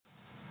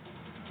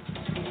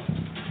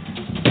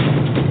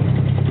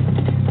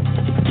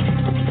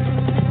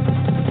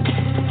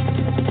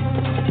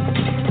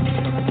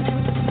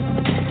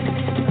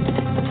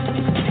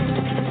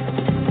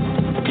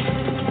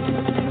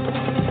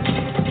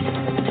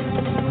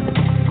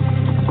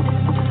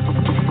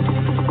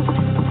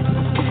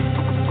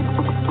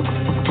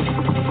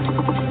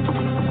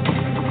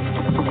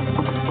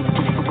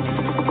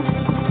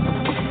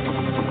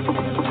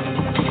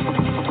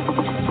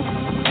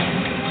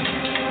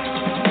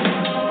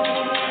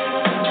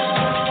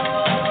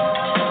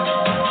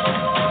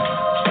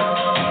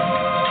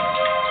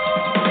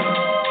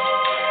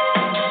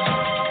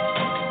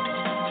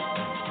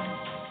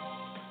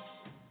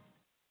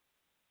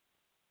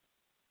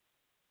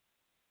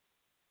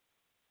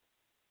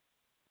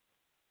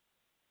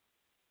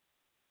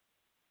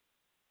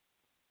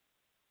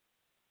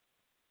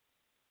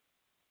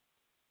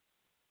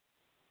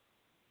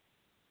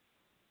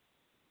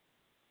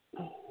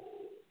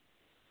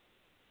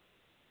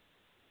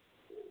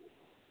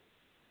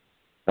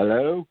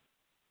Hello?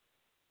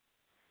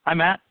 Hi,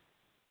 Matt.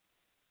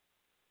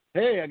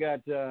 Hey, I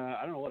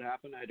don't know what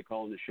happened. I had to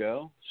call in the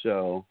show,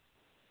 so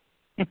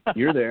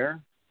you're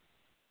there.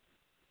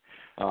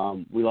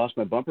 We lost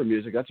my bumper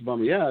music. That's a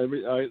bummer. Yeah,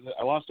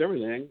 I lost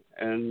everything,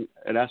 and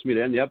it asked me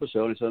to end the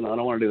episode. I said, I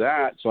don't want to do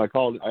that, so I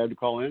had to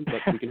call in,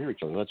 but we can hear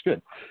each other. That's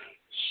good.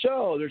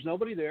 So there's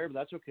nobody there, but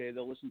that's okay.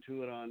 They'll listen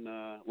to it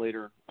on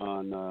later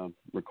on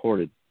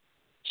recorded.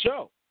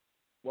 So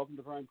welcome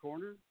to Crime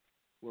Corner,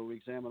 where we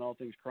examine all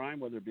things crime,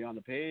 whether it be on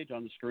the page,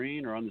 on the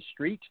screen, or on the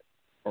street,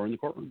 or in the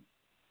courtroom.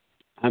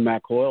 I'm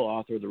Matt Coyle,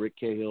 author of the Rick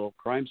Cahill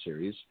crime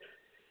series,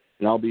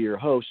 and I'll be your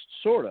host,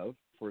 sort of,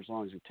 for as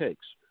long as it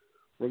takes.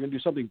 We're going to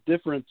do something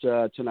different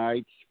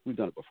tonight. We've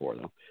done it before,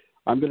 though.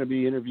 I'm going to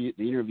be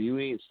the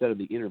interviewee instead of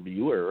the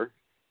interviewer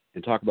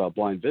and talk about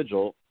Blind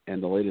Vigil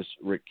and the latest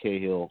Rick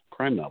Cahill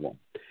crime novel.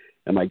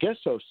 And my guest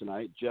host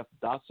tonight, Jeff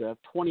Dotseth,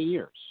 20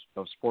 years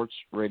of sports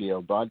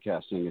radio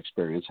broadcasting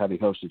experience, having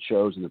hosted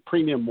shows in the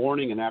premium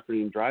morning and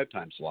afternoon drive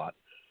time slot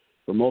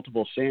for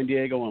multiple San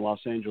Diego and Los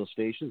Angeles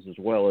stations, as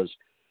well as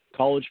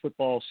college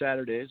football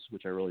Saturdays,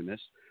 which I really miss.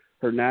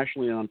 Heard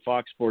nationally on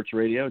Fox Sports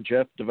Radio,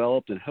 Jeff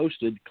developed and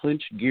hosted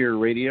Clinch Gear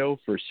Radio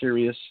for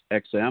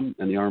SiriusXM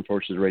and the Armed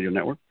Forces Radio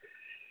Network.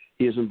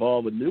 He is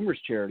involved with numerous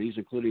charities,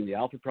 including the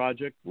Alpha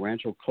Project,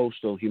 Rancho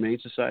Coastal Humane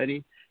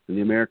Society, and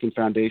the American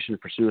Foundation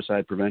for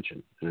Suicide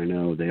Prevention. And I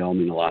know they all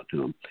mean a lot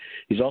to him.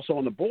 He's also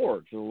on the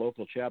board for the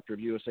local chapter of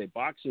USA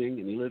Boxing,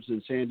 and he lives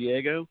in San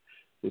Diego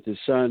with his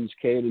sons,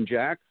 Cade and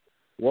Jack.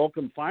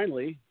 Welcome,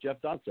 finally, Jeff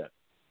Dotseth.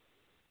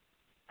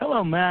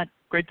 Hello, Matt.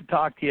 Great to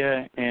talk to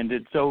you, and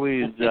it's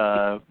always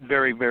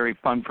very, very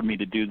fun for me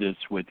to do this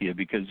with you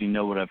because you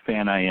know what a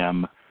fan I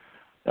am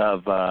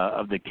of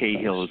the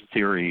Cahill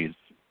series.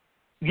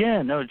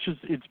 Yeah, no,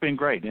 it's been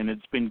great, and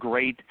it's been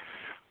great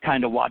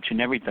kind of watching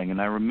everything.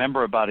 And I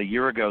remember about a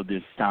year ago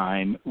this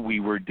time, we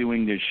were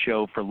doing this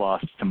show for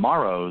Lost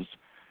Tomorrows,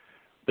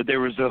 but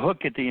there was a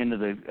hook at the end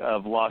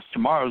of Lost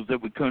Tomorrows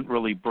that we couldn't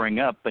really bring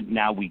up, but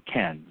now we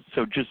can.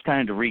 So just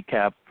kind of to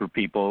recap for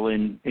people,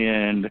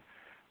 in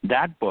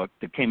that book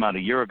that came out a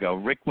year ago,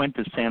 Rick went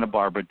to Santa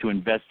Barbara to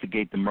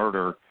investigate the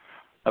murder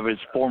of his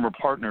former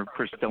partner,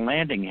 Krista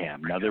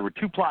Landingham. Now, there were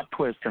two plot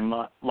twists in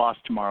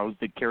Lost Tomorrows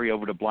that carry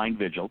over to Blind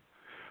Vigil.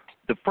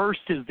 The first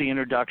is the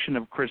introduction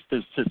of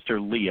Krista's sister,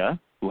 Leah,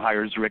 who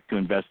hires Rick to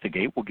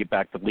investigate. We'll get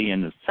back to Leah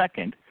in a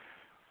second.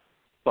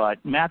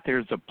 But, Matt,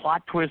 there's a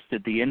plot twist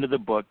at the end of the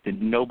book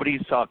that nobody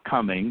saw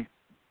coming,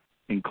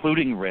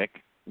 including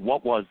Rick.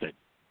 What was it?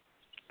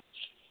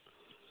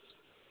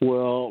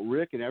 Well,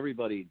 Rick and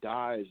everybody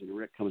dies, and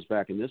Rick comes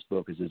back in this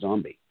book as a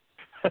zombie.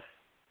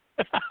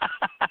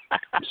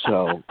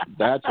 So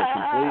that's a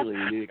completely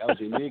unique.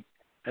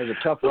 That was a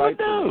tough write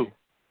for me.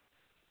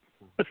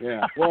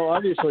 Yeah. Well,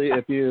 obviously,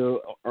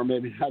 or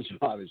maybe not so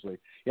obviously.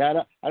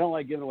 Yeah, I don't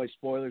like giving away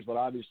spoilers, but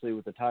obviously,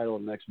 with the title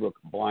of the next book,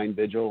 Blind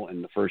Vigil,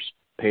 and the first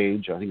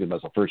page, I think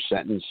about the first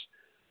sentence,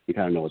 you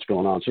kind of know what's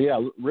going on. So yeah,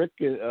 Rick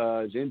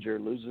is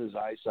injured, loses his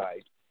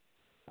eyesight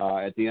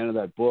at the end of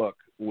that book,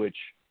 which.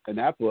 In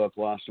that book,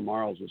 Lost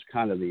Tomorrows was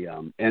kind of the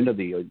end of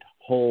the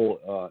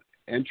whole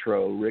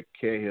intro Rick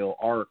Cahill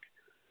arc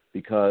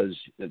because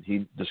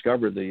he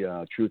discovered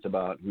the truth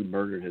about who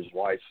murdered his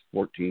wife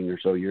 14 or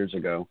so years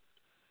ago,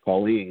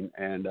 Colleen,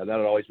 and that had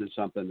always been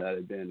something that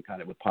had been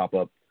kind of would pop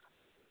up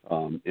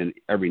in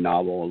every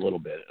novel a little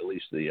bit, at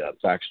least the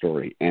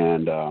backstory.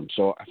 And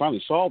so I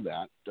finally solved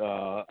that.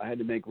 I had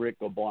to make Rick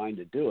go blind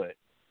to do it,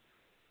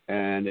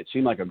 and it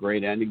seemed like a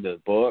great ending to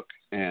the book,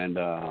 and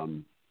I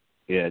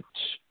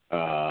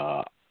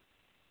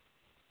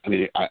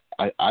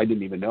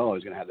didn't even know I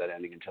was going to have that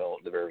ending until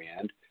the very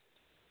end.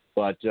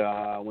 But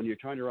when you're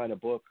trying to write a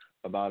book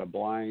about a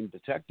blind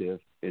detective,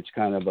 it's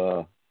kind of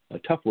a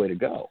tough way to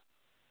go.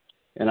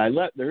 And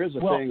there is a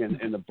thing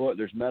in the book.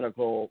 There's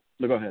medical.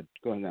 No, go ahead.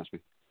 Go ahead and ask me.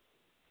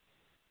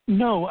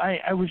 No,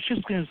 I was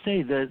just going to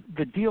say that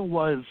the deal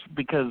was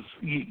because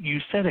you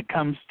said it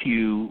came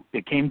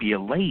to you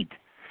late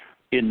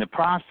in the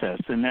process,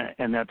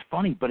 and that's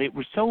funny. But it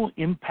was so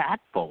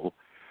impactful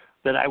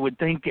that I would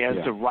think as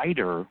a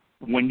writer,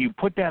 when you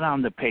put that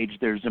on the page,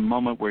 there's a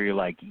moment where you're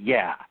like,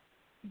 yeah,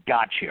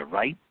 gotcha,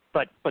 right?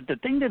 But the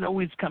thing that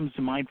always comes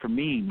to mind for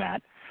me,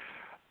 Matt,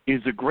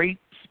 is a great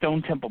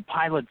Stone Temple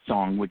Pilots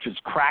song, which is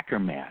Cracker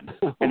Man.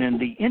 And in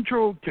the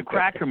intro to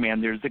Cracker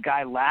Man, there's a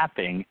guy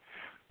laughing,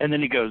 and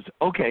then he goes,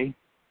 okay,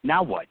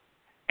 now what?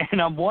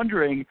 And I'm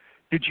wondering,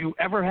 did you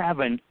ever have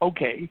an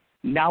okay,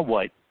 now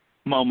what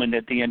moment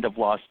at the end of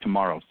Lost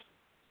Tomorrows?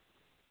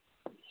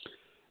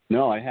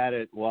 No, I had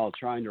it while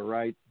trying to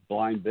write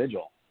Blind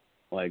Vigil.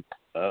 Like,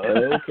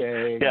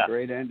 okay,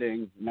 great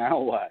ending. Now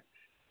what?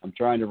 I'm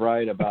trying to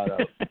write about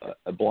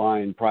a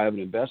blind private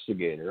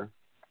investigator.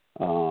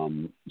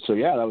 So,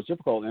 yeah, that was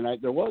difficult. And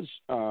there was,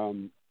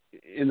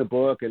 in the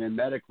book and in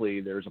medically,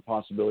 there's a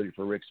possibility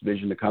for Rick's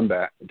vision to come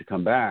back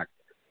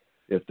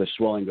if the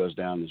swelling goes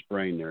down in his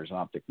brain near his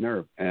optic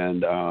nerve.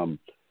 And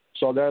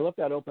so there I left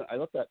that open. I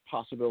left that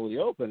possibility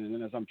open. And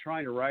then as I'm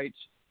trying to write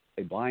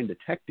a blind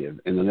detective.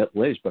 And in the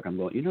latest book, I'm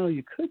going,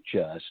 you could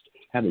just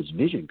have his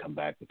vision come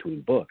back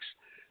between books.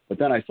 But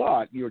then I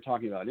thought, you were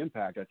talking about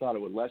impact, I thought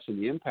it would lessen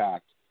the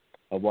impact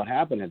of what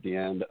happened at the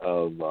end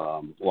of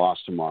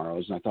Lost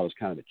Tomorrows, and I thought it was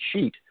kind of a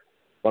cheat.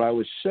 But I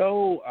was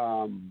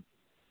so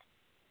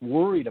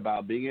worried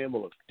about being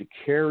able to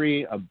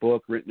carry a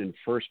book written in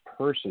first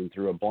person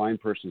through a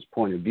blind person's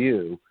point of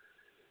view.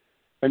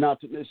 And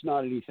it's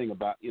not anything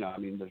about,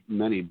 there's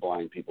many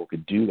blind people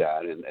could do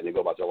that, and they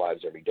go about their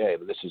lives every day.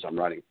 But I'm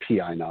writing a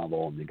PI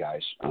novel, and the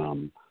guy's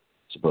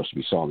supposed to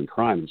be solving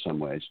crime in some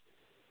ways.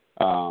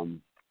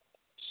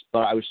 But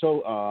I was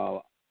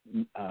so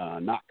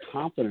not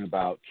confident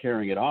about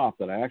carrying it off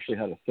that I actually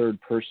had a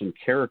third-person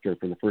character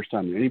for the first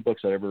time in any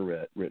books I'd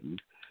ever written.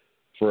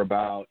 For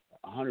about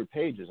 100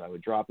 pages, I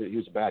would drop it. He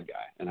was a bad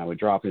guy, and I would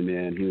drop him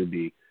in. He would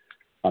be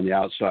on the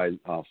outside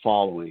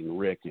following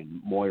Rick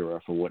and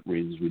Moira for what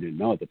reasons we didn't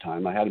know at the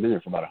time. I had him in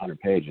there for about 100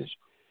 pages.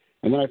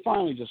 And then I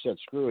finally just said,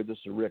 screw it, this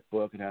is a Rick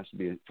book. It has to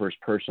be first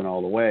person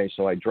all the way.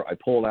 So I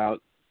pulled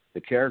out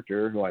the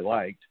character who I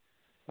liked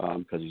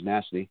because he's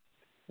nasty.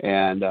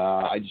 And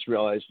I just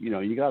realized,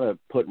 you got to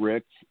put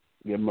Rick,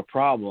 give him a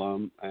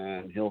problem,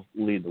 and he'll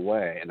lead the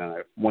way. And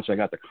once I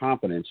got the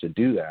confidence to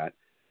do that,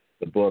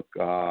 the book,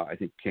 I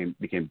think,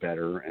 became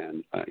better,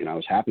 and I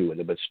was happy with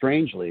it. But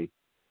strangely,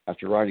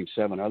 after writing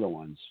 7 other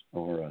ones,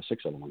 or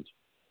 6 other ones,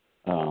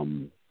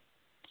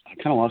 I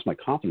kind of lost my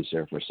confidence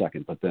there for a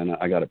second. But then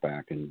I got it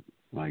back, and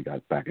I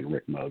got back in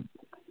Rick mode.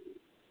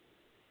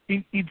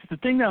 It's the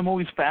thing that I'm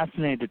always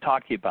fascinated to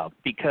talk to you about,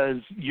 because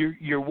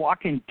you're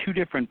walking 2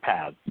 different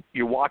paths.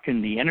 You're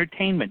walking the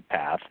entertainment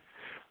path,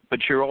 but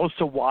you're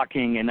also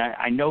walking, and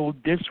I know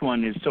this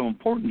one is so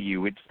important to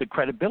you, it's the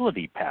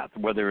credibility path,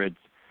 whether it's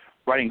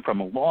writing from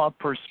a law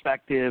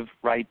perspective,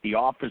 right, the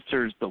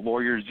officers, the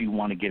lawyers, you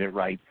want to get it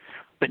right.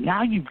 But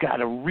now you've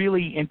got a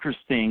really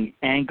interesting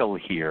angle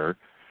here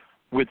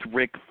with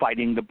Rick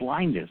fighting the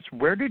blindness.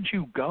 Where did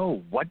you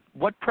go?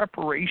 What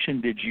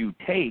preparation did you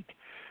take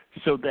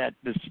so that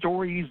the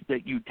stories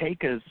that you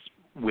take us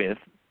with,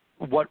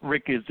 what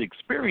Rick is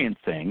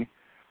experiencing,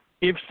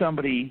 if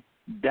somebody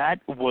that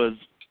was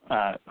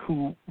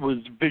who was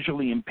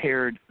visually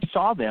impaired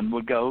saw them,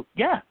 would go,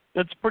 yeah,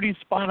 that's pretty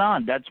spot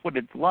on. That's what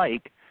it's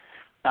like.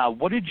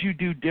 What did you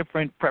do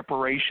different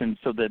preparation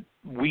so that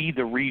we,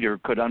 the reader,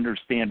 could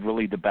understand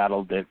really the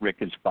battle that Rick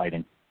is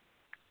fighting?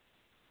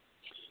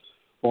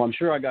 Well, I'm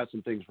sure I got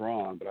some things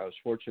wrong, but I was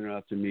fortunate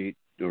enough to meet,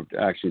 or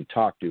actually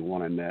talk to,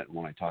 one I met and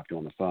one I talked to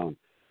on the phone,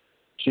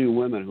 2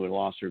 women who had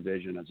lost their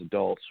vision as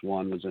adults.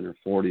 One was in her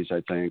 40s,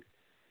 I think.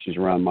 She's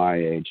around my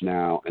age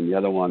now. And the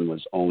other one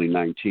was only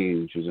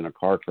 19. She was in a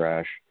car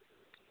crash,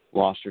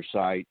 lost her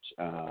sight,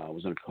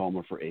 was in a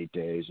coma for 8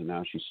 days, and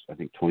now she's, I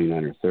think,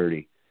 29 or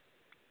 30.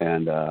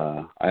 And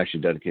I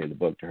actually dedicated the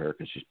book to her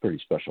because she's a pretty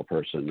special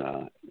person,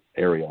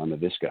 Ariel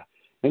Anavisca.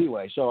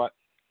 Anyway, so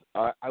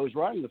I was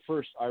writing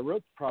I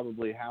wrote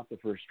probably half the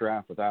first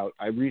draft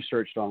I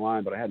researched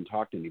online, but I hadn't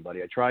talked to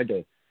anybody. I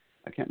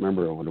can't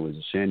remember what it was,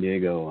 a San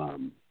Diego,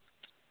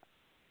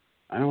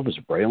 I don't know if it was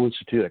a Braille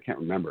Institute, I can't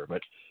remember,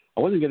 but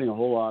I wasn't getting a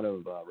whole lot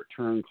of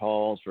return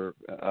calls for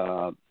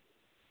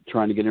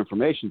trying to get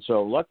information.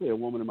 So luckily a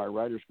woman in my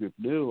writers group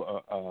knew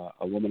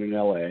a woman in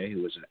L.A.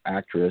 who was an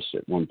actress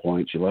at one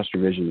point. She lost her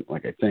vision, I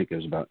think it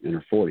was about in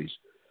her 40s.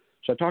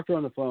 So I talked to her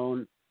on the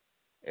phone,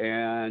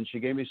 and she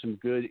gave me some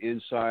good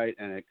insight,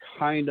 and it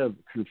kind of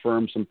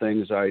confirmed some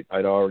things I'd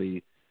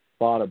already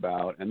thought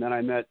about. And then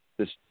I met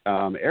this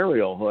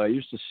Ariel, who I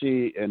used to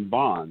see in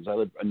Vons. I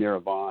live near a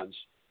Vons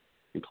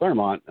in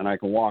Claremont, and I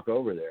can walk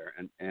over there,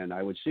 and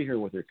I would see her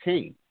with her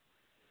cane.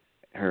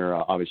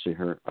 Obviously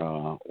her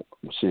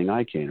seeing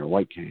eye cane or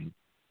white cane.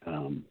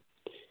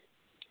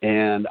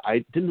 And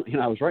I didn't,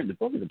 I was writing the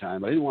book at the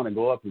time. I didn't want to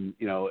go up and,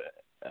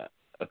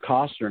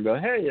 accost her and go,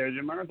 hey, do you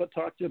remember if I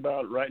talked to you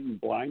about writing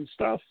blind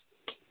stuff?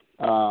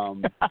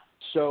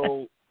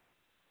 So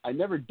I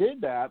never did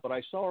that, but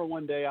I saw her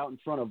one day out in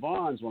front of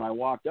Vons when I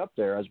walked up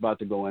there. I was about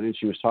to go in, and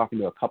she was talking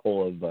to a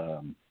couple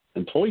of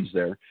employees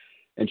there,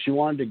 and she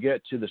wanted to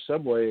get to the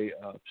Subway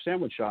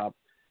sandwich shop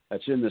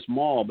that's in this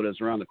mall, but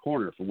it's around the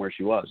corner from where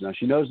she was. Now,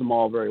 she knows the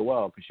mall very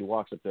well because she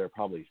walks up there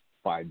probably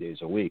 5 days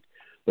a week,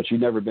 but she'd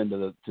never been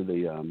to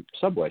the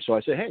Subway. So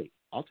I said, hey,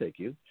 I'll take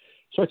you.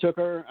 So I took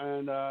her,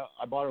 and I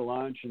bought her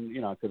lunch, and,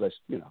 because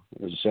it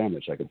was a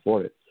sandwich, I could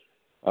afford it.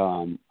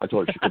 I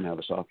told her she couldn't have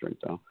a soft drink,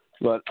 though.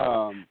 But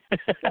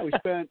yeah, we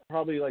spent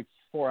probably like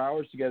 4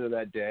 hours together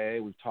that day.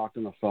 We've talked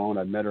on the phone.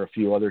 I've met her a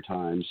few other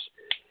times.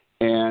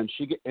 And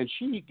she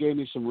gave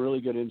me some really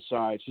good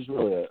insight. She's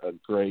really a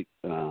great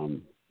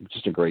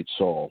just a great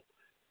soul.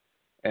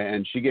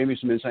 And she gave me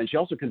some insight. And she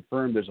also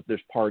confirmed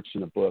there's parts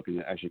in the book, and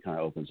it actually kind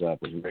of opens up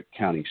with Rick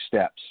counting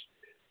steps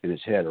in his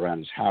head around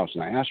his house.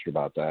 And I asked her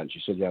about that, and she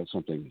said, yeah, it's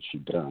something that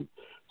she'd done.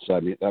 So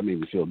that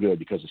made me feel good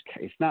because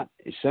it's not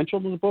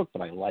essential to the book,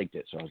 but I liked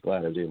it. So I was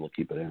glad I was able to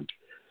keep it in.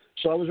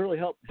 So I was really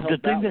helped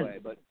that way.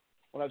 But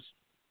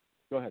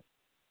go ahead.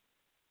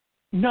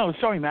 No,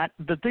 sorry, Matt.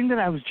 The thing that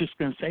I was just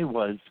going to say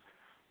was,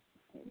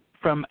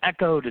 from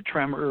echo to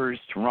tremors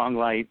to wrong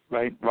light,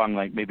 right? Wrong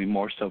light maybe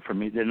more so for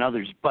me than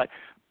others, but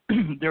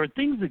there are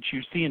things that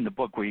you see in the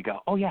book where you go,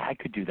 oh, yeah, I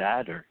could do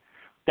that, or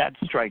that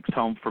strikes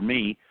home for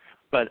me.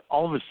 But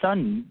all of a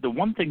sudden, the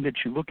one thing that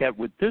you look at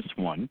with this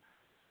one,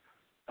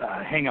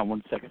 hang on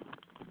one second,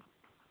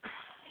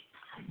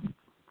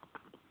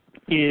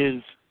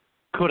 is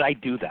could I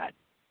do that?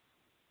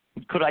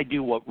 Could I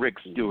do what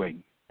Rick's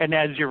doing? And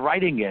as you're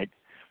writing it,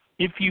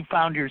 if you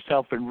found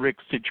yourself in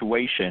Rick's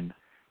situation,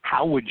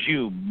 how would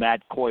you,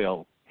 Matt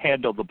Coyle,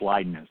 handle the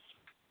blindness?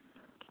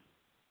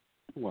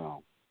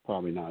 Well,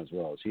 probably not as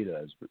well as he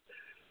does, but,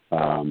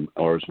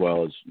 or as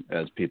well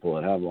as people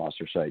that have lost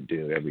their sight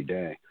do every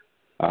day.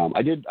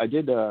 I did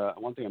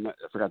one thing I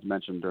forgot to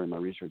mention during my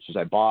research is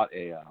I bought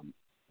a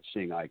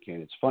seeing eye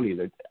cane. It's funny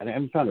that I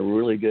haven't found a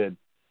really good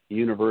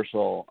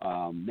universal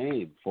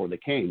name for the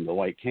cane, the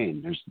white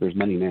cane. There's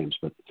many names,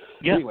 but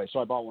anyway, so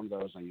I bought one of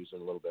those and I used it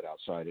a little bit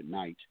outside at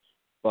night.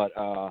 But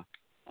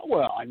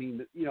well, I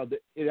mean,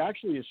 it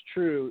actually is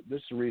true.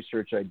 This is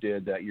research I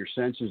did that your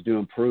senses do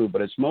improve,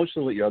 but it's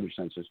mostly your other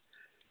senses.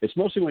 It's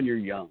mostly when you're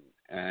young,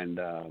 and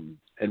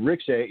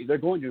Rick's they're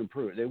going to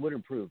improve. They would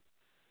improve,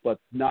 but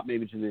not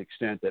maybe to the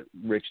extent that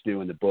Rick's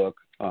do in the book.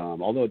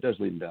 Although it does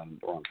lead them down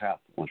the wrong path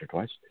once or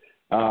twice.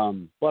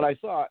 But I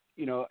thought,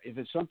 if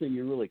it's something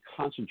you're really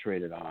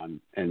concentrated on,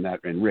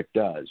 and Rick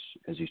does,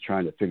 as he's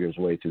trying to figure his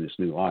way through this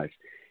new life,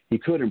 he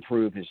could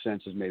improve his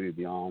senses maybe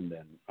beyond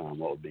than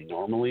what would be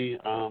normally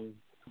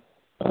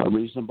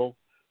reasonable.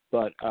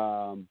 But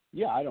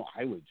yeah, I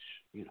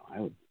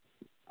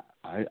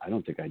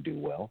don't think I'd do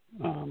well.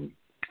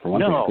 For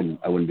one thing,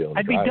 I wouldn't be able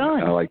to drive. I'd be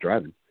done. I like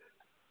driving.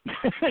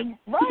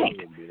 Right.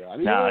 I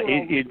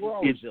mean, we're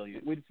all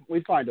resilient.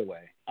 We'd find a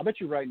way. I bet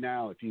you right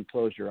now, if you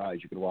closed your eyes,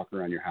 you could walk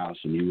around your house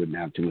and you wouldn't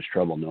have too much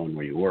trouble knowing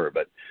where you were.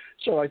 But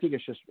so I think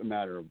it's just a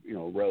matter of,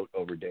 rote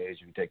over days.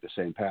 You can take the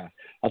same path.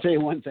 I'll tell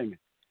you one thing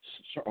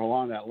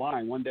along that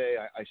line. One day,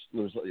 it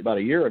was about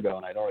a year ago,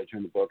 and I'd already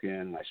turned the book in,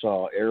 and I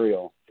saw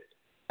Ariel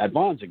at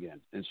Vaughn's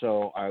again. And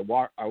so I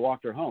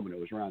walked her home, and it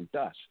was around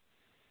dusk.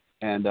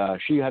 And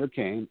she had her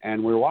cane,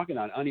 and we were walking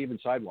on uneven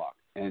sidewalk.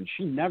 And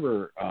she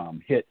never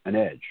hit an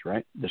edge,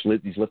 right?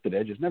 These lifted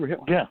edges, never hit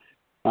one. Yeah.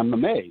 I'm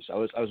amazed. I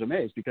was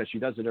amazed because she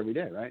does it every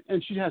day, right?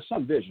 And she has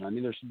some vision. I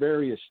mean, there's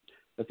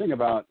the thing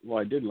about,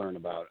 I did learn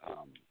about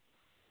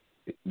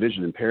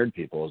vision impaired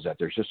people is that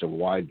there's just a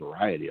wide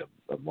variety of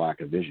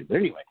lack of vision. But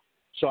anyway,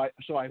 so I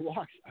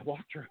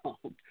walked her home,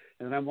 and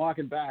then I'm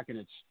walking back,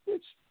 and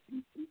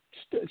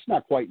it's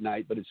not quite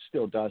night, but it's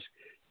still dusk.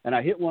 And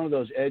I hit one of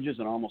those edges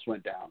and almost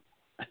went down.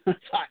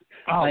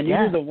 I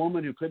needed the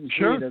woman who couldn't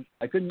see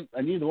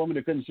I needed the woman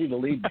who couldn't see to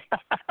lead me.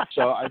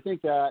 So I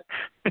think that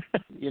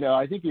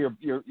I think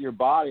your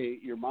body,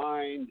 your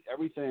mind,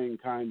 everything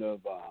kind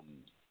of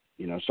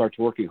starts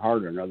working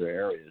harder in other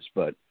areas.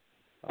 But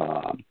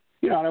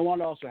and I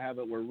want to also have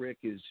it where Rick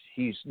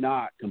he's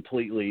not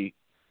completely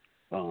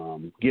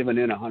given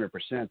in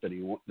 100%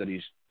 that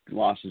he's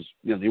lost his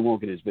that he won't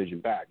get his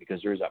vision back,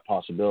 because there is that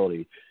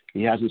possibility.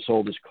 He hasn't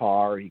sold his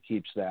car. He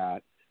keeps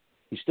that.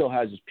 He still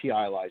has his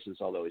PI license,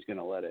 although he's going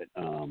to let it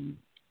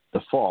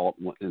default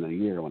in a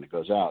year when it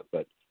goes out.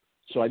 But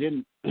so I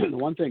didn't. The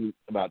one thing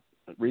about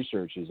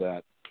research is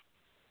that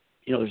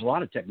there's a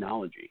lot of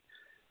technology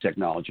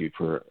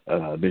for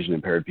vision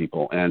impaired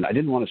people, and I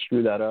didn't want to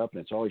screw that up.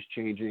 And it's always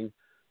changing,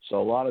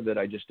 so a lot of it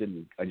I just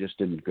didn't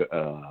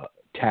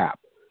tap.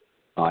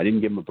 I didn't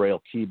give him a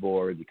Braille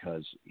keyboard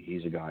because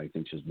he's a guy who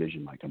thinks his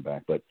vision might come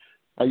back. But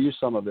I used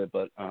some of it,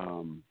 but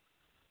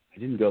I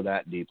didn't go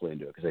that deeply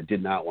into it because I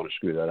did not want to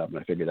screw that up, and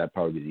I figured that'd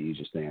probably be the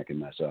easiest thing I can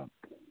mess up.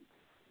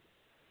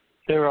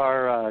 There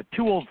are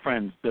two old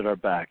friends that are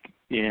back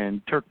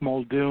in Turk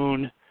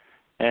Muldoon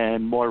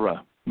and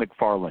Moira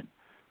McFarlane.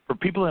 For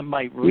people that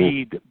might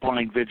read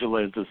Blind Vigil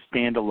as a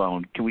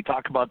standalone, can we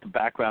talk about the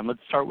background?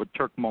 Let's start with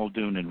Turk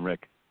Muldoon and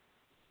Rick.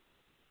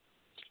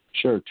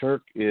 Sure.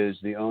 Turk is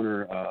the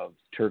owner of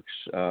Turk's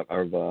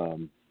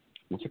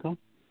what's it called?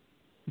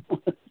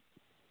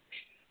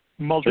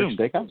 Muldoon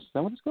Steakhouse. Is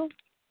that what it's called?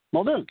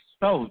 Muldoon's.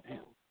 Oh,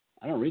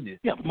 I don't read these.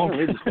 Yeah, I don't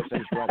read these books. I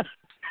just read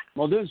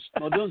Muldoon's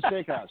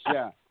Steakhouse.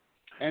 Yeah,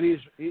 and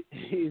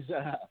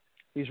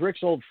he's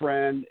Rick's old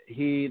friend.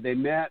 They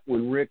met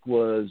when Rick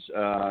was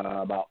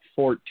about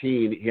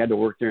 14. He had to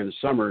work there in the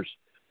summers.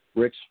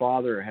 Rick's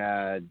father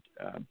had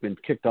been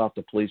kicked off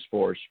the police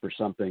force for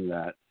something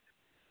that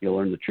you'll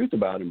learn the truth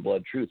about in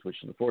Blood Truth, which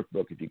is the fourth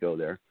book if you go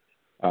there.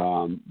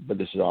 But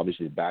this is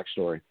obviously the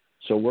backstory.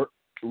 So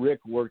Rick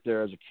worked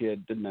there as a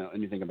kid, didn't know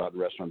anything about the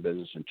restaurant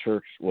business, and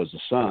Turk was the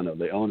son of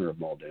the owner of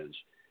Muldoon's,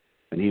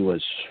 and he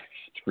was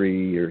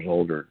 3 years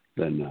older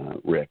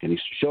than Rick. And he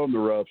showed him the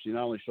ropes. He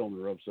not only showed him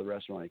the ropes of the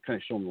restaurant, he kind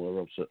of showed him the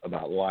ropes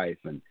about life,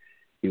 and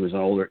he was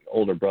an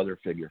older brother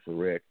figure for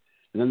Rick.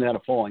 And then they had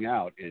a falling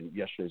out in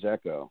Yesterday's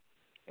Echo,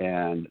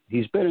 and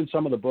he's been in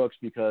some of the books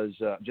because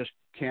just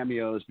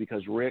cameos,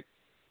 because Rick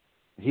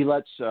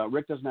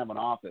doesn't have an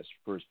office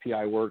for his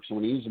PI work, so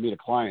when he needs to meet a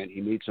client,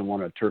 he meets in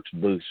one of Turk's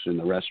booths in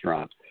the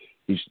restaurant.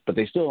 But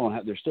they still don't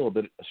have. They're still a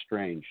bit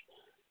estranged.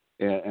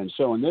 And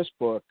so in this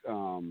book,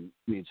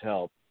 needs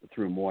help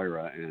through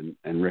Moira,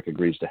 and Rick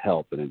agrees to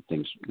help, and then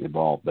things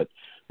evolve.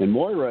 And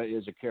Moira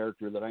is a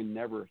character that I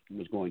never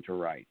was going to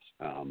write.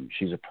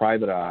 She's a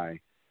private eye.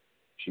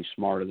 She's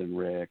smarter than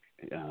Rick.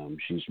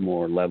 She's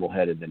more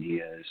level-headed than he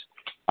is.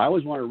 I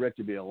always wanted Rick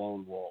to be a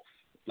lone wolf.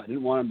 I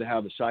didn't want him to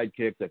have a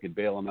sidekick that could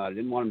bail him out. I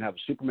didn't want him to have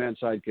a Superman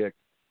sidekick.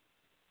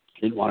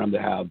 I didn't want him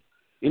to have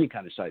any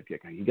kind of sidekick.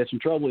 He gets in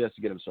trouble, he has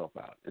to get himself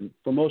out. And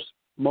for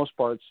most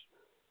parts,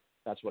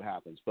 that's what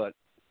happens. But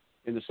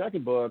in the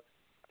second book,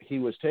 he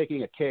was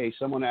taking a case.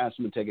 Someone asked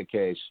him to take a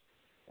case,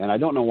 and I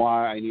don't know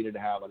why I needed to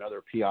have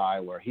another PI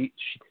where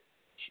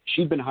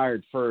she'd been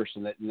hired first,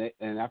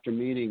 and after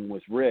meeting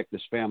with Rick,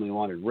 this family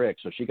wanted Rick,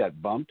 so she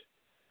got bumped,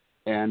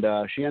 and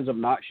she ends up,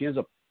 she's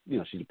a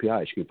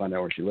PI. She can find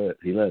out where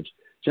he lives.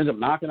 She ends up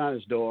knocking on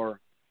his door,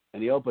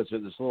 and he opens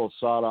it. This little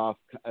sawed-off,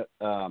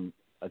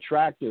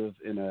 attractive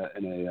in a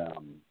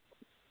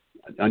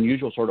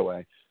unusual sort of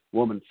way,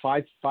 woman,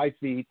 5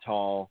 feet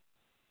tall,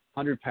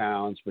 100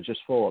 pounds, but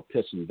just full of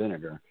piss and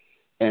vinegar.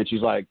 And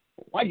she's like,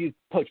 "Why do you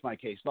poach my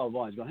case?" Blah blah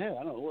blah. He's going, "Hey,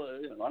 I don't know.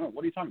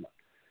 What are you talking about?"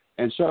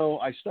 And so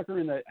I stuck her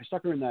in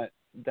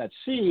that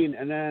scene,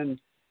 and then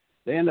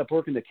they end up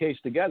working the case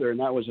together, and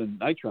that was in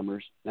Night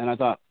Tremors. And I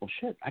thought, well,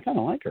 shit, I kind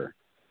of like her.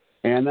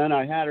 And then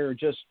I had her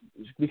just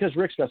because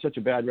Rick's got such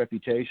a bad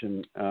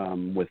reputation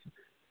with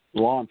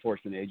law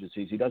enforcement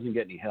agencies. He doesn't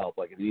get any help.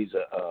 Like if he needs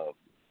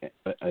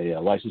a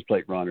license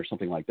plate run or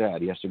something like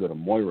that, he has to go to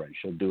Moira, and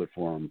she'll do it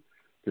for him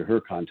through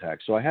her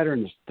contacts. So I had her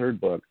in this third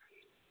book,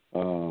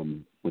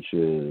 which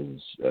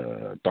is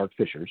Dark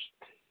Fishers,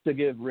 to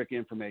give Rick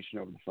information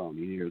over the phone.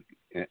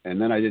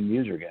 And then I didn't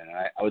use her again.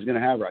 I was going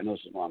to have her. I know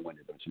this is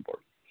long-winded, but it's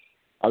important.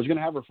 I was going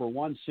to have her for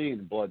one scene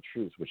in Blood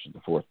Truth, which is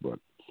the fourth book.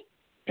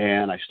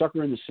 And I stuck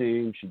her in the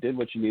scene. She did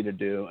what she needed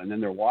to do. And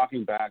then they're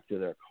walking back to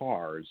their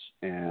cars,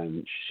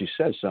 and she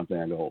says something.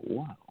 I go,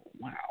 wow.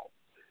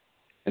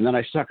 And then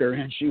I stuck her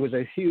in. She was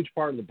a huge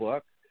part of the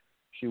book.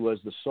 She was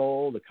the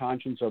soul, the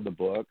conscience of the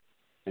book.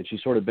 And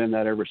she's sort of been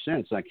that ever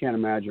since. I can't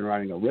imagine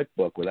writing a Rick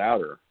book without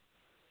her.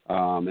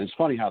 And it's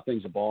funny how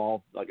things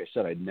evolve. Like I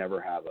said, I'd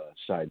never have a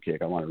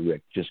sidekick. I wanted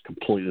Rick just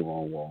completely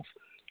lone wolf.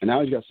 And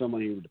now he's got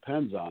someone he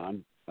depends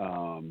on,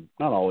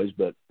 not always,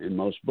 but in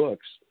most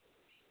books.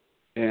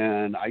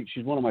 And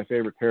she's one of my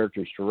favorite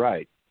characters to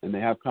write. And they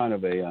have kind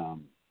of a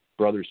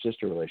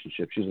brother-sister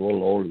relationship. She's a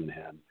little older than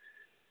him.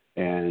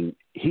 And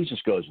he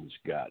just goes in his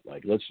gut,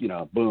 like, let's,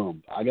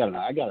 boom, I got an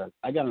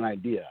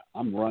idea.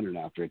 I'm running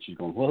after it. She's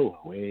going, whoa,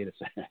 wait a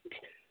sec.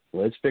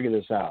 Let's figure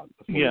this out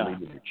before you leave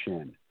your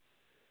chin.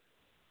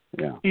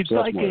 Yeah. It's so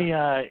like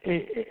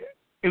it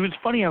was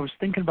funny. I was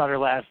thinking about her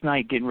last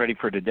night, getting ready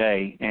for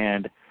today,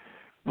 and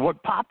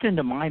what popped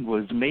into mind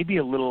was maybe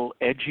a little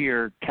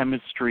edgier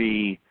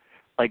chemistry,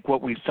 like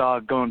what we saw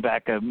going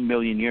back a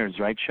million years,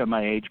 right? Show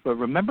my age. But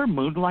remember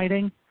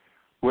Moonlighting,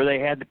 where they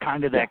had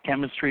that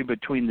chemistry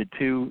between the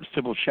two,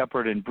 Sybil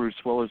Shepherd and Bruce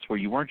Willis, where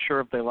you weren't sure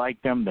if they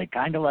liked them. They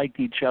kind of liked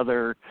each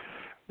other.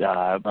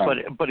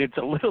 But it's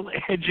a little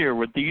edgier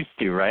with these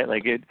two, right?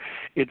 Like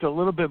it's a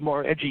little bit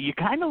more edgy. You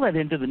kind of led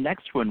into the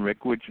next one, Rick,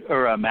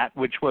 Matt,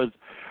 which was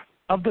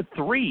of the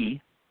three,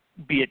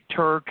 be it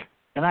Turk,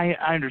 and I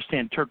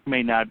understand Turk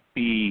may not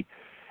be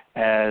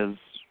as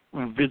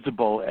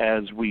visible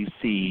as we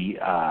see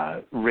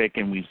Rick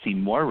and we see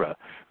Moira,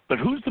 but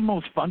who's the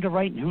most fun to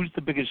write, and who's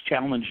the biggest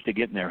challenge to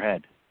get in their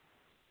head?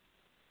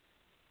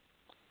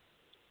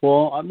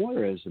 Well,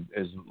 Moira is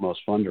the most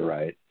fun to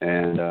write,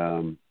 and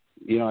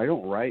I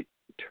don't write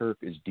Turk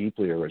as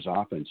deeply or as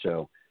often,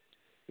 so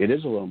it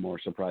is a little more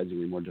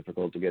surprisingly more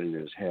difficult to get into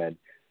his head,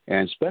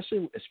 and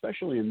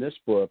especially in this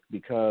book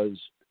because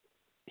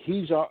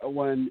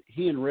when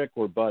he and Rick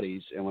were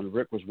buddies, and when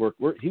Rick was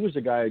he was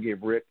the guy who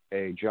gave Rick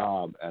a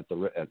job at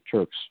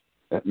Turk's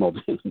at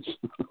Muldoon's,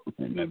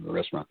 the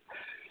restaurant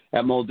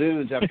at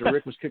Muldoon's after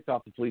Rick was kicked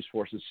off the police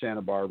force in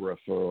Santa Barbara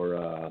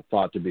for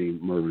thought to be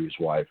murdering his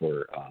wife,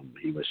 where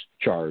he was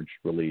charged,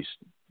 released,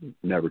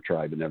 never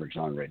tried, but never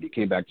exonerated. He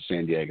came back to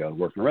San Diego and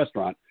worked in a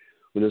restaurant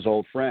with his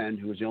old friend,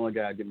 who was the only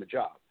guy who gave him a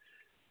job.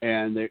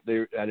 And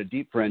they had a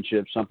deep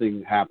friendship.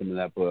 Something happened in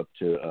that book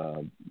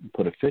to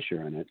put a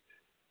fissure in it.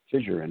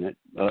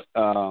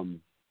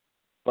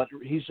 But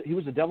he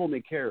was a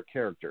devil-may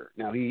character.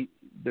 Now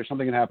there's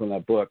something that happened in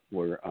that book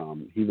where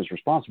he was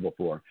responsible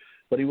for,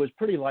 but he was a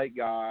pretty light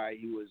guy.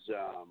 He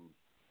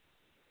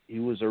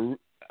was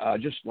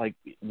just like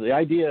the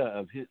idea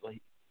of he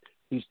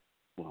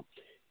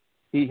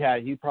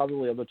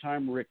probably, at the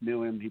time Rick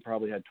knew him, he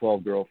probably had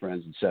 12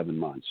 girlfriends in 7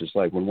 months. Just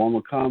like when one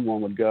would come,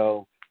 one would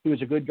go. He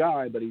was a good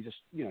guy, but he just,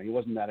 he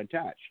wasn't that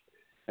attached.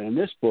 And in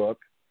this book,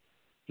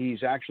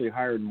 he's actually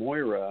hired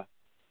Moira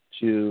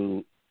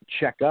to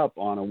check up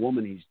on a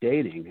woman he's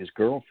dating, his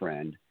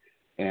girlfriend.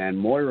 And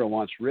Moira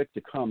wants Rick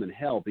to come and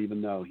help,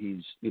 even though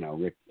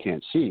Rick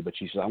can't see. But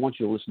she says, I want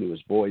you to listen to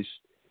his voice,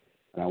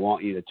 and I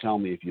want you to tell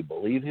me if you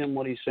believe him,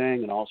 what he's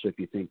saying, and also if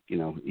you think,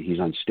 he's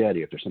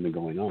unsteady, if there's something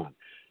going on.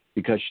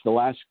 Because the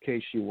last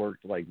case she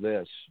worked like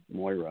this,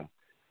 Moira,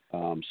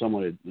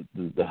 someone,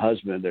 the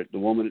husband, the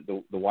woman,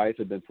 the wife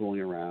had been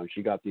fooling around.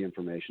 She got the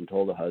information,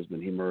 told the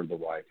husband, he murdered the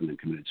wife, and then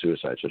committed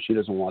suicide. So she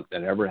doesn't want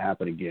that ever to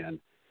happen again.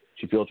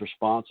 She feels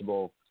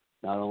responsible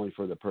not only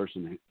for the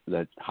person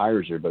that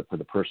hires her, but for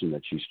the person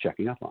that she's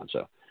checking up on.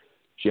 So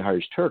she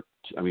hires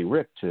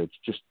Rick to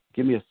just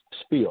give me a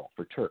spiel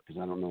for Turk,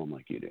 because I don't know him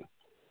like you do.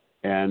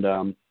 And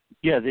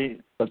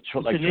it's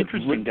an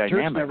interesting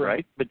dynamic,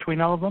 right,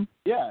 between all of them?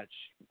 Yeah,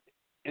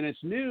 and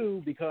it's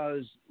new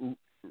because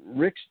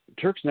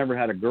Turk's never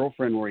had a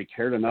girlfriend where he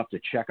cared enough to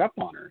check up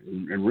on her.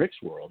 In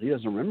Rick's world, he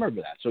doesn't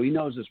remember that. So he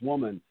knows this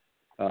woman,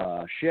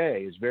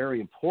 Shay, is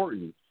very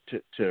important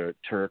to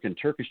Turk, and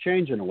Turk has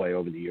changed in a way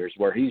over the years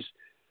where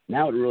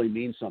now it really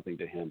means something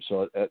to him.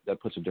 So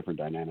that puts a different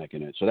dynamic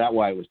in it. So that's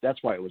why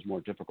it was more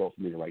difficult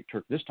for me to write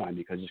Turk this time,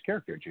 because his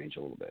character changed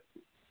a little bit.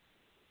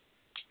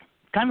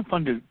 Kind of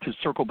fun to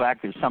circle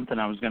back to something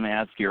I was going to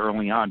ask you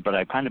early on, but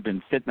I've kind of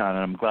been sitting on it.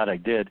 I'm glad I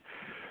did,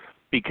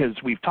 because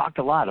we've talked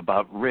a lot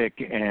about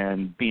Rick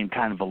and being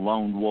kind of a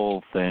lone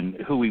wolf and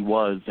who he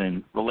was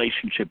and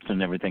relationships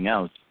and everything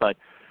else. But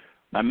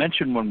I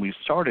mentioned when we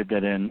started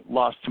that in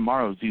Lost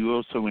Tomorrows, you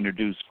also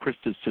introduced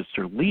Krista's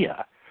sister,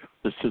 Leah,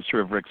 the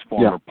sister of Rick's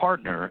former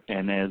partner.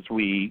 And as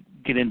we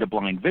get into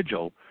Blind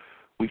Vigil,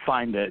 we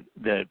find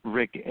that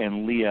Rick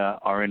and Leah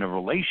are in a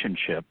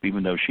relationship,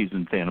 even though she's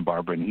in Santa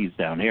Barbara and he's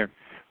down here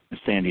in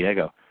San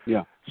Diego.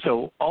 Yeah.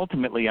 So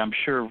ultimately, I'm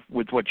sure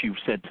with what you've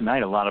said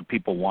tonight, a lot of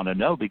people want to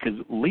know, because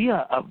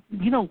Leah,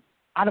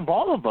 out of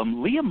all of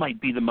them, Leah might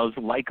be the most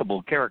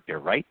likable character,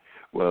 right?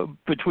 Well,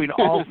 between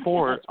all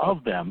four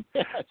of them.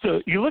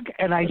 So you look,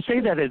 and I say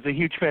that as a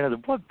huge fan of the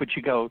book, but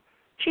you go,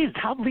 geez,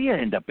 how'd Leah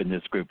end up in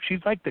this group? She's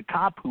like the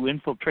cop who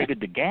infiltrated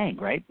the gang,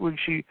 right?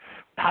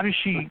 How does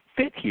she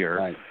fit here?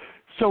 Right.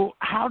 So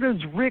how does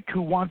Rick,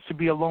 who wants to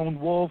be a lone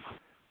wolf,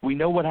 we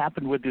know what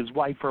happened with his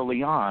wife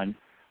early on.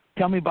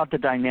 Tell me about the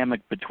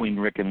dynamic between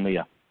Rick and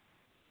Leah.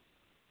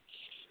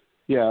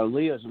 Yeah,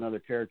 Leah is another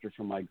character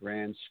from my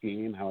grand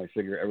scheme, how I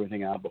figure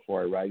everything out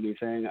before I write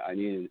anything. I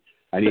needed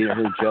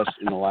her just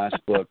in the last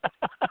book.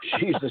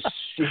 She's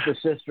the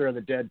sister of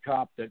the dead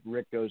cop that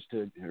Rick goes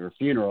to her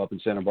funeral up in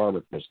Santa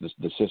Barbara, because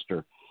the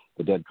sister,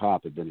 the dead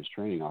cop, had been his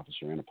training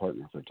officer and a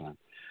partner for a time.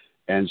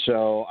 And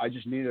so I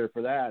just needed her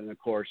for that. And, of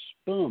course,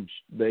 boom,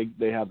 they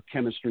have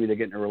chemistry. They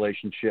get in a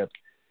relationship.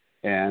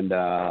 And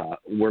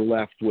we're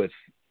left with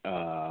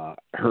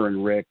her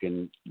and Rick,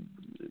 and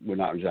we're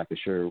not exactly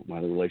sure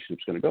how the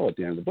relationship's going to go at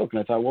the end of the book.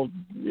 And I thought, well,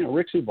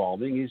 Rick's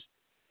evolving.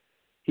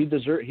 His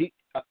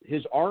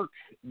arc,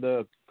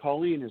 the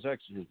Colleen,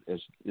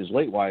 his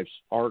late wife's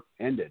arc,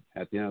 ended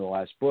at the end of the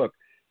last book.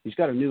 He's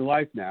got a new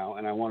life now,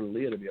 and I wanted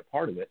Leah to be a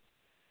part of it.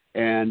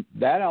 And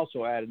that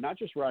also added not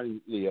just writing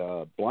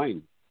the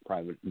blind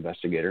private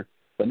investigator,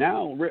 but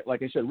now, Rick,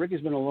 like I said, Rick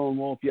has been a lone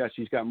wolf. Yes,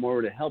 he's got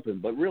more to help him,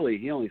 but really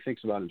he only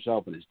thinks about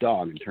himself and his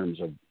dog in terms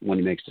of when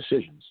he makes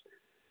decisions.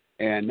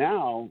 And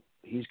now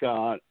he's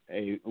got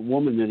a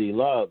woman that he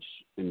loves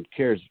and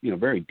cares,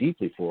 very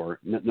deeply for.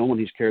 No one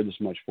he's cared this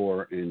much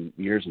for in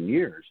years and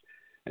years.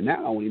 And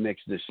now when he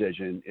makes a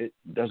decision, it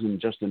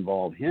doesn't just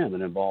involve him;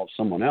 it involves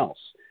someone else.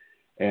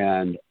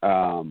 And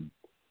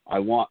I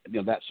want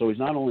that. So he's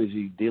not only is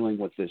he dealing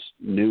with this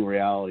new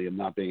reality of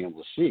not being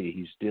able to see,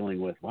 he's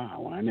dealing with, wow,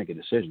 when I make a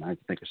decision, I have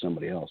to think of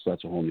somebody else. So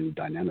that's a whole new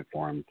dynamic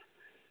for him.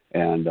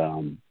 And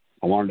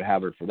I wanted to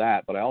have her for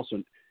that, but I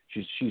also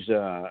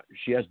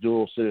she has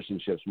dual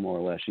citizenships more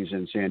or less. She's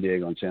in San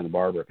Diego and Santa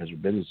Barbara because her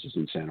business is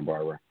in Santa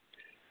Barbara,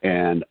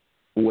 and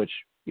which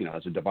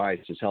as a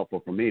device is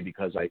helpful for me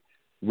because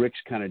Rick's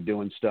kind of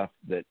doing stuff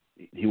that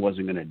he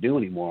wasn't going to do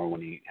anymore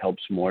when he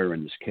helps Moira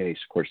in this case.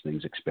 Of course,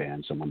 things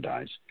expand. Someone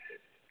dies.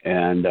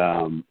 And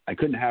I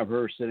couldn't have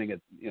her sitting at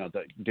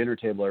the dinner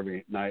table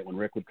every night when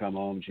Rick would come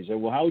home. And she'd say,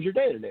 "Well, how was your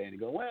day today?" And he'd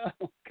go,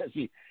 "Well," because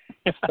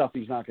stuff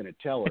he's not going to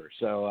tell her.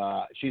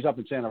 So she's up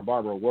in Santa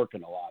Barbara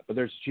working a lot. But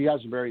she has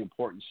some very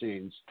important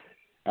scenes,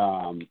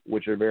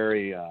 which are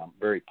very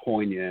very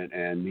poignant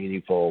and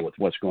meaningful with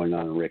what's going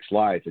on in Rick's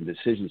life and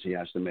decisions he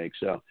has to make.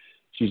 So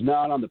she's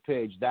not on the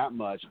page that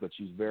much, but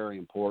she's very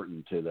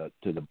important to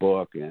the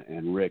book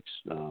and Rick's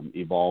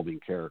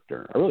evolving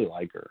character. I really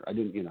like her. I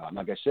didn't,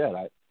 like I said,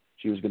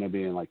 she was going to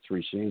be in like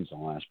 3 scenes in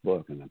the last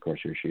book, and of course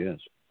here she is.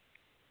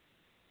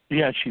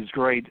 Yeah, she's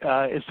great.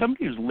 As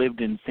somebody who's lived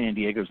in San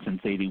Diego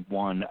since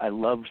 '81, I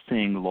love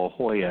seeing La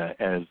Jolla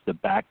as the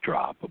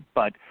backdrop.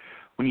 But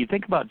when you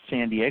think about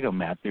San Diego,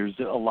 Matt, there's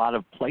a lot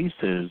of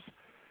places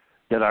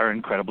that are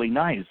incredibly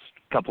nice.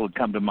 A couple that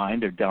come to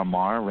mind are Del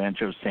Mar,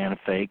 Rancho, Santa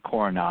Fe,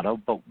 Coronado.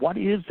 But what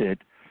is it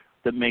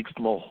that makes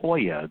La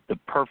Jolla the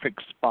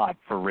perfect spot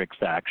for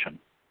Rick's action?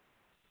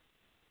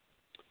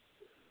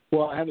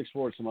 Well, I have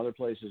explored some other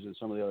places in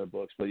some of the other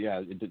books, but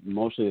yeah,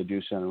 mostly they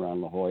do center around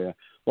La Jolla.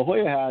 La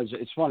Jolla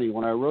it's funny,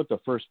 when I wrote the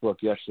first book,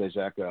 Yesterday's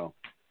Echo,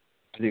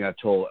 I think I've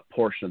told a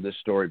portion of this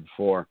story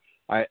before,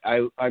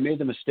 I made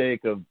the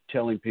mistake of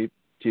telling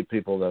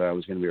people that I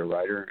was going to be a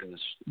writer, and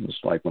this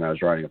like when I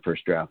was writing a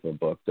first draft of a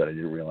book that I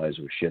didn't realize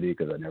it was shitty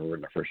because I'd never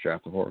written a first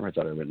draft before. I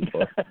thought I'd written a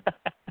book.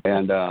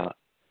 And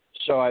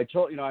So I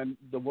told,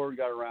 the word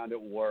got around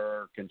at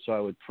work, and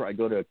so I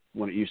go to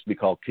when it used to be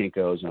called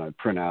Kinko's, and I'd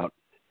print out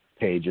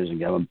pages and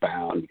get them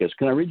bound because,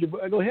 can I read your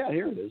book? I go, yeah,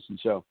 here it is. And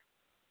so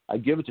I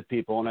give it to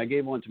people, and I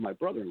gave one to my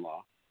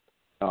brother-in-law.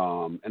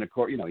 And of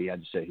course, he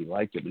had to say he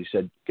liked it, but he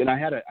said, I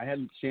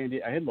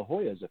had La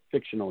Jolla as a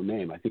fictional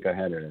name. I think I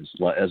had it as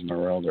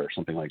Esmeralda or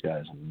something like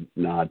that, as a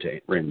nod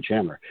to Raymond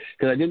Chandler.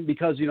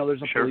 Because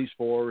there's a police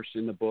force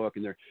in the book,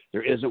 and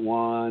there isn't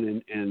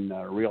one in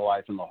real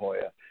life in La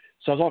Jolla.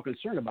 So I was all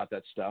concerned about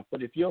that stuff.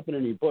 But if you open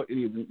any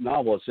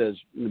novel, it says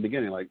in the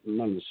beginning, like,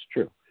 none of this is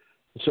true.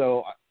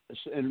 So,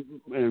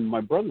 and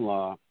my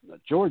brother-in-law,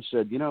 George,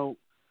 said,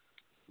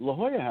 La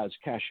Jolla has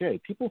cachet.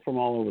 People from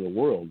all over the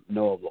world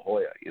know of La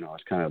Jolla.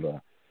 It's kind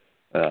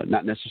of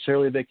not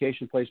necessarily a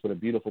vacation place, but a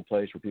beautiful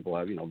place where people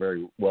have,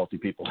 very wealthy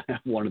people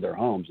have one of their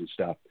homes and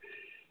stuff.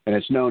 And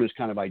it's known as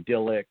kind of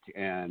idyllic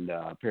and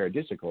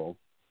paradisical.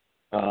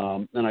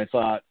 And I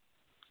thought,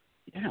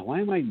 yeah, why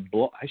am I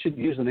should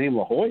use the name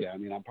La Jolla. I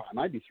mean, I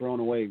might be throwing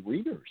away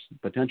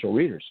potential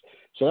readers.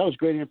 So that was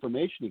great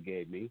information he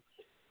gave me.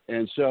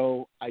 And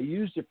so I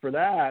used it for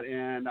that,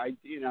 and I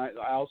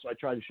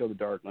try to show the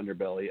dark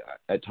underbelly.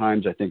 At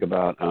times, I think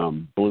about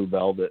Blue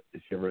Velvet.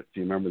 If you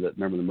remember the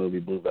movie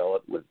Blue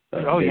Velvet with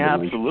David Lynch.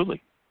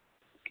 Absolutely.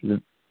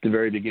 The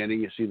very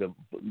beginning, you see the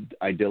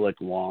idyllic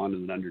lawn,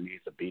 and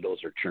underneath the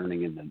beetles are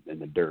churning in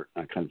the dirt.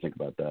 I kind of think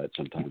about that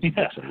sometimes.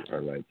 Yeah.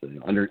 Are right,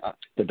 under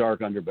the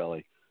dark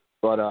underbelly.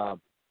 But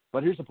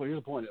here's the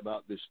point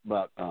about this.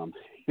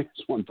 Here's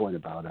one point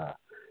about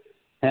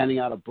handing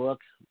out a book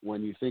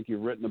when you think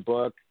you've written a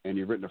book and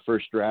you've written a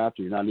first draft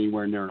and you're not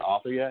anywhere near an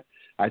author yet.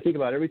 I think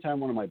about every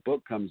time one of my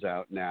book comes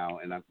out now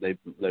and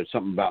there's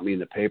something about me in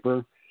the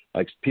paper,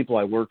 like people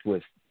I worked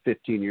with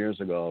 15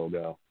 years ago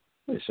go,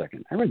 wait a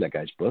second, I read that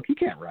guy's book. He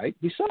can't write.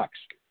 He sucks.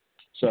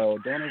 So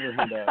don't ever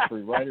hand out for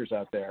writers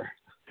out there.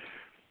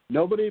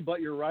 Nobody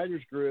but your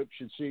writers group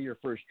should see your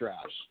first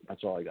drafts.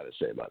 That's all I got to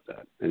say about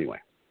that. Anyway.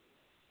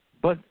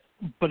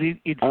 But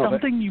it's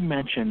something you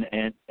mentioned,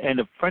 and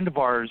a friend of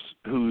ours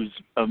who's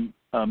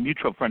a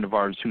mutual friend of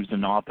ours who's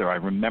an author, I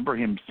remember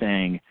him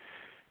saying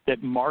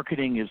that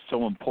marketing is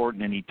so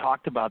important, and he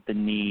talked about the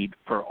need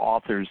for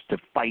authors to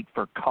fight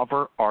for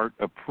cover art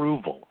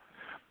approval.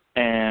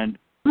 And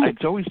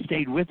it's always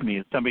stayed with me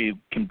as somebody who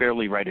can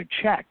barely write a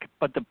check,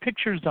 but the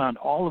pictures on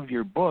all of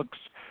your books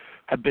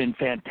have been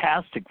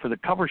fantastic for the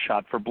cover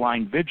shot for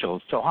Blind Vigil.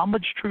 So how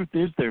much truth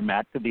is there,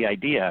 Matt, to the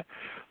idea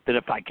that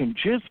if I can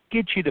just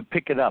get you to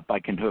pick it up, I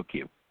can hook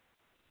you?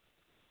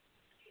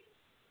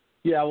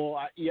 Yeah, well,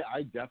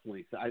 I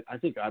definitely. I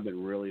think I've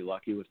been really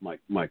lucky with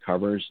my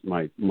covers.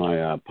 My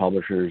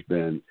publisher's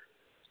been.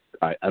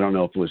 I don't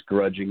know if it was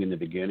grudging in the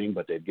beginning,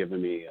 but they've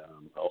given me,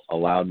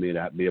 allowed me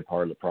to be a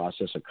part of the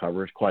process of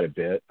covers quite a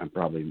bit. I'm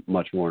probably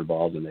much more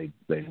involved than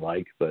they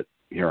like, but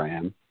here I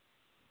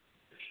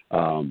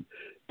am.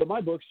 But my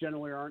books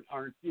generally aren't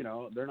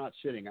they're not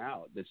sitting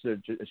out.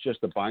 It's just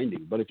the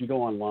binding. But if you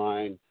go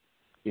online,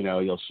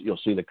 you'll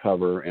see the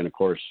cover, and of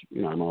course,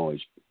 I'm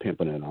always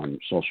pimping it on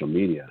social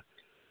media.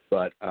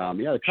 But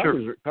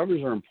the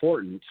covers are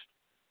important,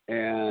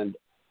 and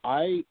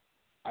I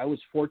was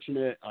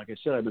fortunate. Like I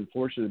said, I've been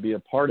fortunate to be a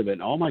part of it.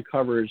 And all my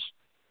covers,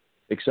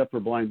 except for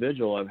Blind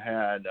Vigil, I've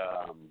had.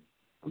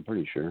 I'm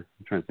pretty sure.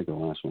 I'm trying to think of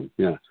the last one.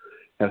 Yeah,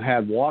 have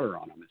had water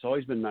on them. It's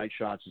always been night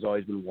shots. It's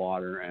always been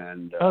water.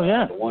 And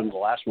the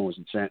last one was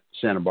in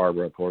Santa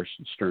Barbara, of course,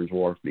 Stearns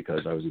Wharf,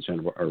 because I was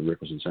in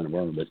Rick was in Santa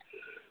Barbara,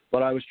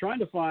 But I was trying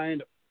to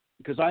find,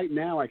 because I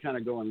kind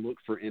of go and look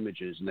for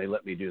images, and they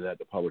let me do that.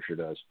 The publisher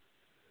does.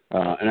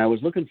 And I was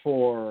looking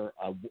for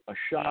a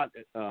shot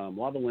at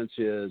La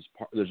Valencia's.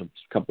 There's a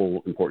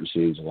couple important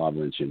scenes of La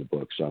Valencia in the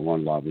book, so I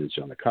wanted La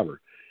Valencia on the cover.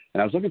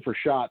 And I was looking for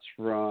shots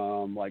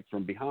from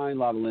behind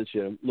La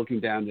Valencia, looking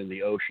down into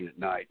the ocean at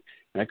night.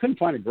 And I couldn't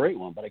find a great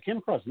one, but I came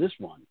across this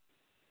one.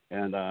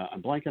 And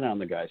I'm blanking on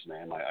the guy's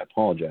name. I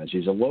apologize.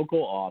 He's a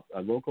local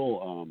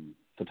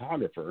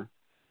photographer.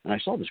 And I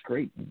saw this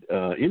great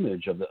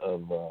image of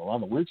La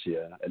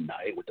Valencia at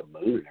night with the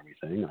moon and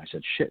everything. And I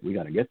said, shit, we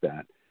got to get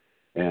that.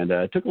 And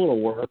it took a little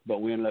work,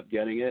 but we ended up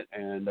getting it.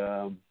 And,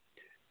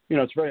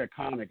 it's very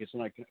iconic. It's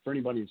like, for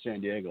anybody in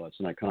San Diego, it's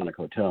an iconic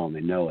hotel, and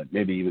they know it.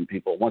 Maybe even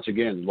people, once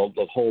again,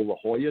 the whole La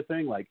Jolla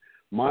thing. Like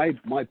my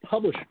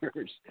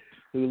publishers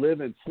who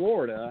live in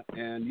Florida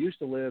and used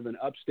to live in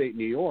upstate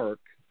New York,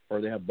 or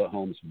they have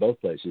homes in both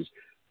places,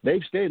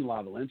 they've stayed in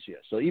La Valencia.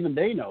 So even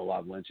they know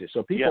La Valencia.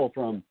 So people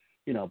from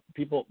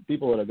people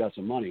that have got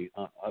some money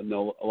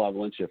know La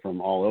Valencia from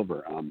all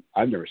over.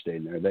 I've never stayed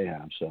in there. They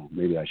have, so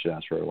maybe I should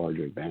ask for a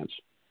larger advance.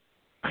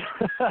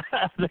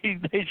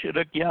 they should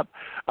hook you up.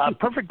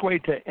 Perfect way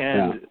to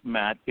end,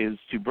 Matt, is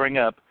to bring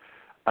up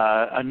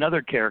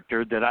another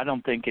character that I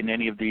don't think in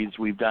any of these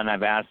we've done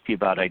I've asked you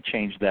about. I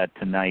changed that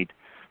tonight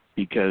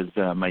because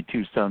my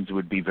two sons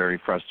would be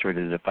very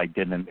frustrated if I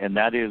didn't, and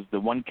that is the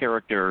one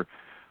character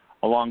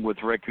along with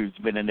Rick, who's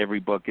been in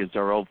every book, is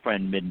our old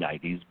friend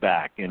Midnight. He's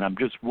back. And I'm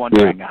just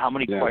wondering, how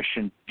many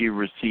questions do you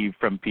receive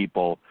from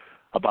people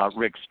about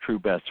Rick's true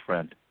best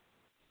friend?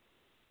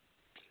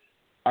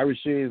 I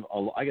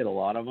get a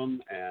lot of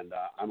them, and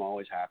I'm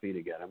always happy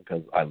to get them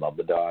because I love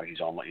the dog. He's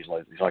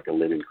like a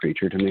living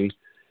creature to me,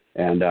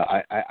 and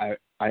I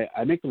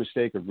make the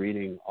mistake of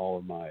reading all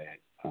of my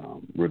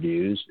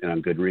reviews and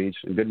on Goodreads.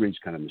 And Goodreads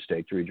kind of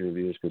mistake to read your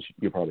reviews because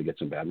you'll probably get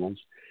some bad ones.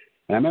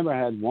 And I remember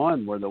I had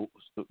one where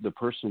the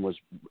person was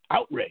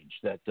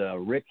outraged that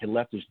Rick had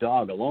left his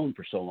dog alone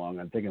for so long.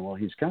 I'm thinking, well,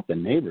 he's got the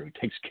neighbor who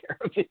takes care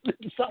of him.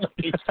 It's not like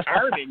he's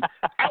starving.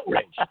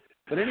 Outraged.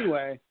 But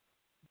anyway,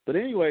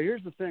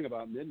 here's the thing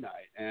about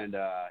Midnight. And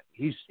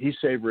he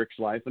saved Rick's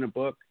life in a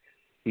book.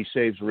 He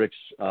saves Rick's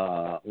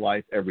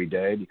life every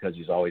day because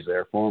he's always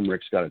there for him.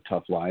 Rick's got a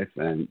tough life,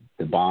 and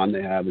the bond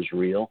they have is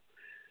real.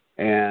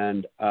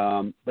 And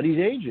but he's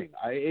aging.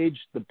 I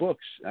aged the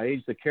books. I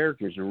aged the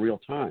characters in real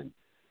time.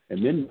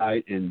 And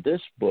Midnight in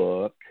this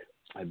book,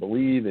 I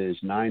believe, is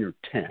 9 or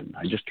 10.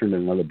 I just turned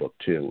in another book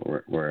too,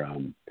 where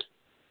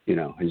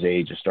his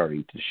age is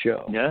starting to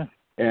show. Yeah.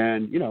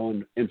 And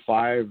in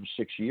 5 or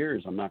 6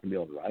 years, I'm not going to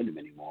be able to write him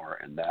anymore.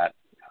 And that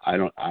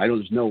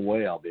there's no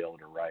way I'll be able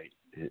to write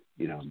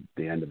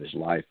the end of his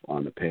life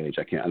on the page.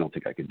 I don't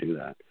think I could do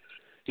that.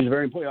 He's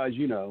very important. As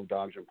you know,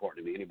 dogs are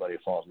important to me. Anybody who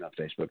follows me on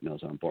Facebook knows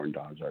how important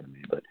dogs are to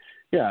me. But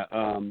yeah,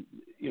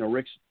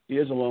 he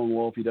is a lone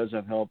wolf. He does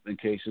have help in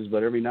cases,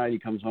 but every night he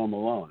comes home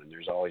alone, and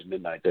there's always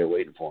Midnight there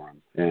waiting for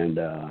him. And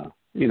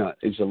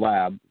it's a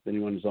lab.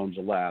 Anyone who owns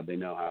a lab, they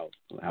know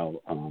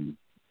how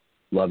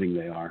loving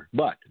they are.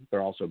 But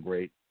they're also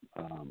great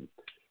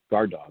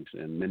guard dogs,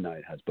 and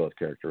Midnight has both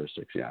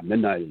characteristics. Yeah,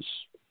 Midnight is.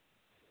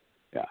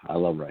 Yeah, I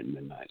love writing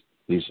Midnight.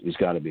 He's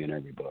got to be in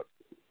every book.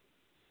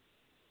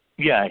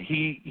 Yeah,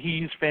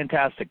 he's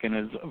fantastic,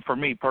 and for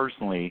me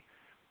personally,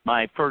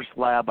 my first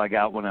lab I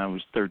got when I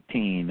was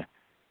 13,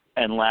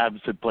 and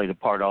labs have played a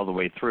part all the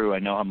way through. I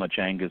know how much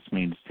Angus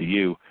means to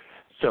you,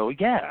 so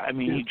yeah, I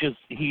mean,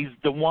 he's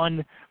the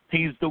one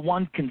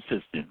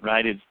consistent,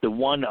 right? It's the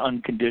one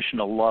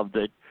unconditional love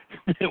that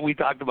we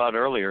talked about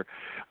earlier.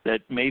 That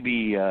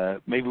maybe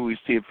we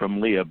see it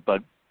from Leah,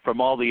 but from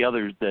all the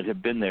others that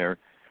have been there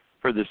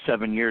for the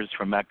 7 years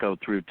from Echo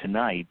through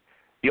tonight.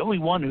 The only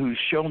one who's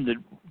shown the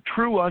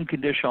true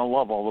unconditional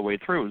love all the way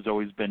through has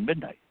always been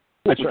Midnight,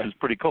 which is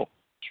pretty cool.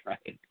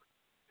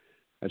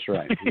 That's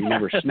right. He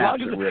never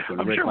snaps at Rick when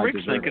I'm Rick sure might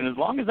Rick's thinking, as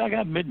long as I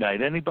got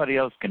Midnight, anybody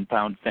else can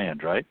pound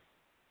sand, right?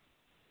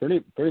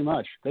 Pretty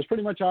much. That's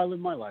pretty much how I live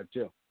my life,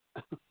 too.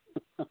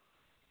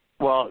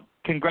 Well,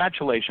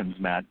 congratulations,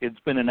 Matt. It's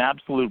been an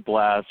absolute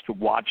blast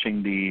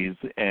watching these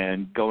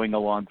and going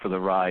along for the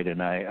ride.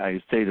 And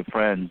I say to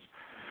friends,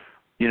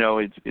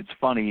 it's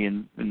funny,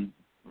 and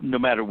no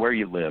matter where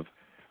you live,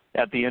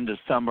 at the end of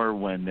summer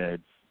when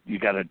you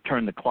got to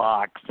turn the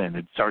clocks and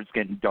it starts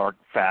getting dark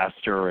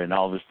faster, and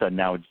all of a sudden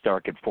now it's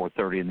dark at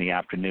 4:30 in the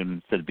afternoon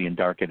instead of being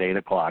dark at 8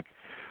 o'clock.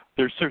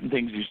 There's certain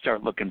things you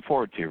start looking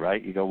forward to,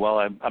 right? You go, well,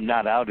 I'm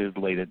not out as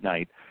late at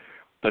night.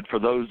 But for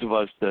those of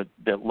us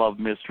that love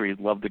mystery,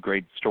 love the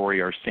great story,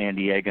 are San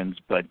Diegans,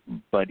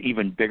 but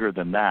even bigger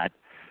than that,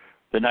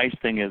 the nice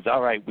thing is,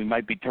 all right, we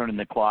might be turning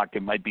the clock.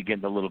 It might be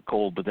getting a little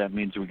cold, but that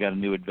means we got a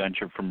new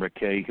adventure from Rick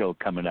Cahill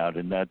coming out,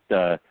 and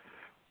that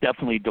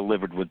definitely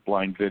delivered with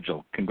Blind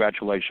Vigil.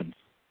 Congratulations.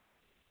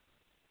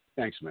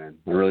 Thanks, man.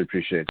 I really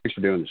appreciate it. Thanks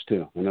for doing this,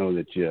 too. I know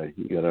that you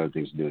got other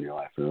things to do in your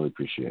life. I really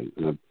appreciate it.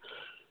 And I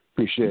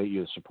appreciate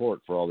your support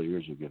for all the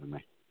years you've given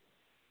me.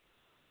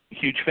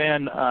 Huge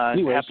fan.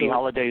 Happy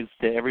holidays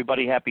to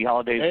everybody. Happy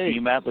holidays to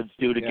you, Matt. Let's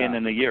do it again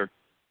in a year.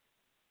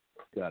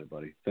 Got it,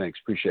 buddy. Thanks.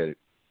 Appreciate it.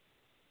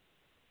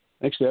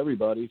 Thanks to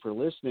everybody for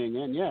listening.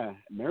 And,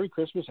 Merry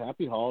Christmas,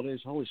 Happy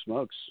Holidays. Holy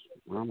smokes,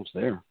 we're almost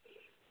there.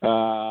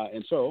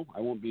 And so I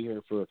won't be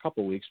here for a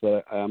couple of weeks,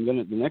 but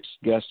the next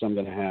guest I'm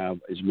going to have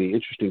is going to be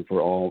interesting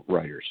for all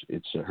writers.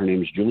 Her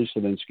name is Julie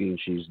Slavinsky, and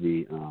she's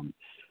the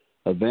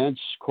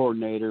events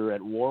coordinator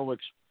at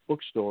Warwick's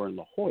Bookstore in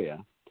La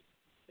Jolla.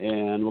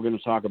 And we're going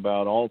to talk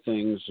about all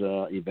things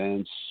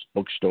events,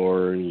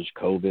 bookstores,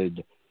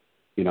 COVID,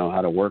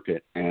 how to work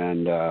it.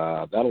 And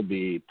that'll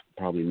be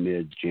probably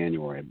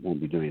mid-January. I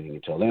won't be doing anything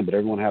until then. But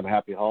everyone have a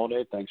happy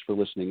holiday. Thanks for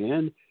listening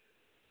in.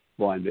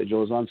 Blind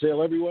Vigil is on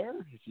sale everywhere.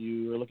 If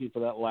you are looking for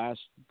that last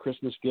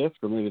Christmas gift,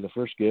 or maybe the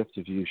first gift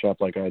if you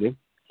shop like I do.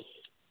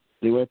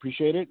 Anyway, I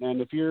appreciate it.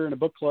 And if you're in a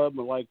book club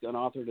and would like an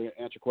author to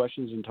answer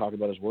questions and talk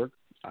about his work,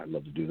 I'd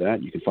love to do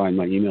that. You can find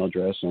my email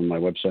address on my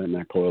website,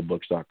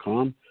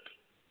 mattcoylebooks.com.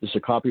 This is a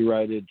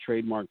copyrighted,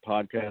 trademark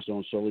podcast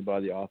owned solely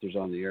by the authors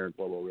on the Air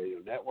Global Radio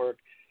Network.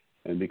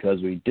 And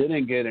because we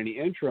didn't get any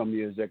intro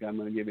music, I'm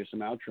going to give you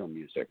some outro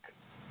music.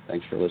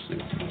 Thanks for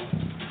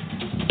listening.